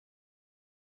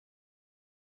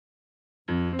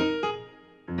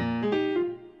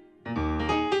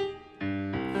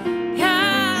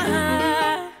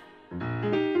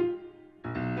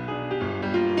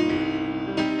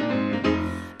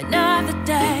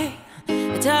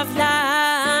tough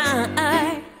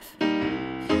life,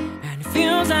 and it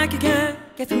feels like you can't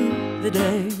get through the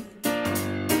day.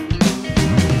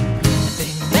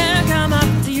 Things never come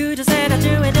up to you to say that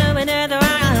you ain't doing it the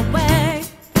right way.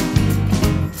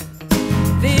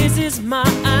 This is my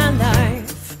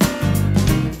life.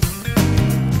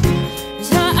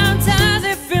 Sometimes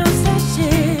it feels so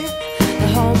shit. The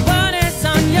whole world is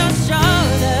on your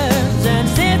shoulders, and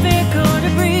it's difficult to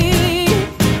breathe.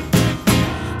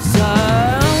 So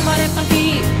what if I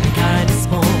feel kinda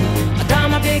small? I got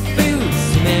my big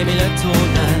boots, you made me look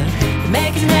taller. You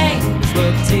make his name, it's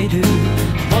work to do.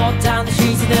 Walk down the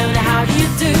streets, you don't know how do you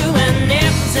do. And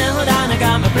if I say hold on, I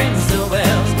got my Prince of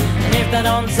Wales. And if that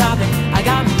don't stop it, I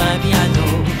got my piano.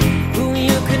 Ooh,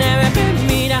 you can never bring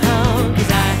me down,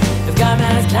 'cause I've got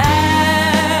my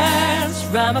class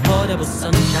from a portable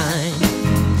sunshine.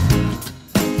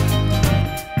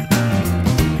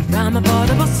 From a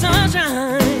portable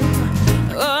sunshine.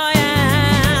 Oh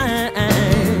yeah.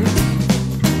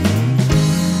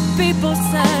 People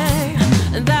say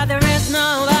that there is no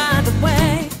other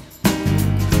way,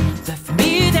 but for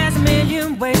me there's a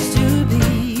million ways to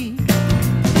be.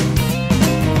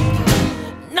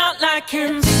 Not like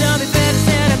him, so be better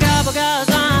said a couple girls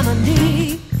on my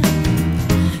knee,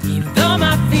 even though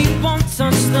my feet won't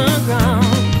touch the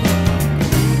ground.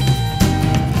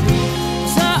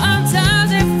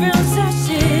 Sometimes it feels so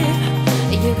shit,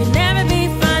 you can never be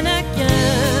fine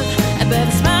again, but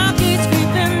the smile keeps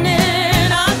creeping in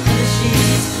under the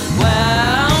sheets.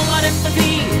 Well, what if I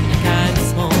feel kinda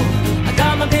small? I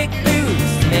got my big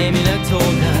boots, they made me look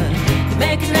taller. They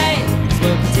make his name, it's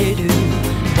work to do.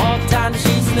 Walk down the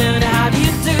streets and then how do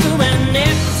you do? And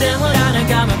if I say hold on, I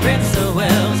got my Prince of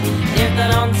Wales. And if that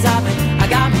don't stop it, I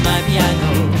got my piano.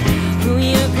 Ooh,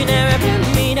 you can never bring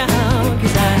me down,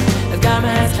 'cause I've got my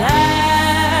hands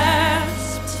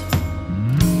clasped.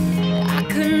 I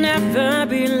could never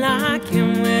be like him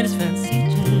with his fancy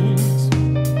jeans,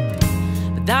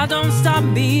 but that don't stop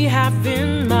me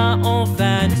having my own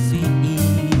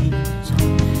fantasies.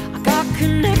 I got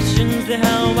connections that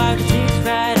help I can see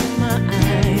right in my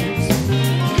eyes.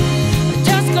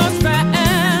 Just close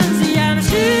friends, yeah, I'm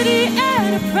shitty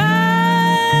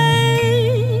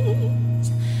enterprise.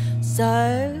 So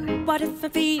what if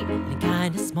I'm feeling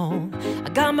kinda small? I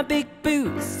got my big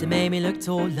boots that made me look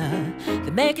taller.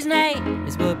 They make his name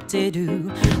is whoop-de-doo.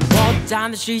 Walk down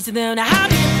the streets and then how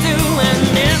do you do? And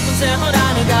if I say hold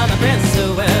on, I got my Prince of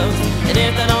Wales. And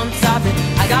if I don't stop it,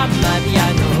 I got my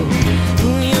piano.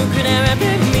 Ooh, you could never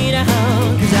bring me down,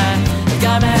 'cause I've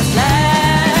got my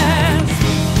class.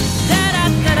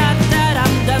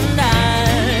 Da-da-da-da-da-da-da-da.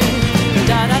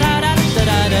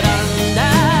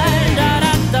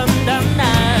 Da-da-da-da-da-da-da-da.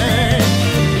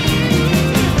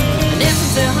 And if I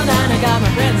say hold on, I got my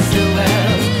Prince of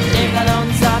Wales. And if I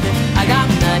don't stop it, I got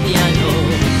my piano.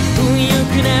 Ooh, you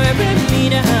could never bring me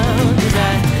down, 'cause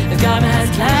I've got my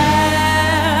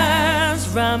class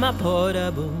from my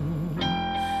portable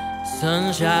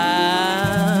sunshine.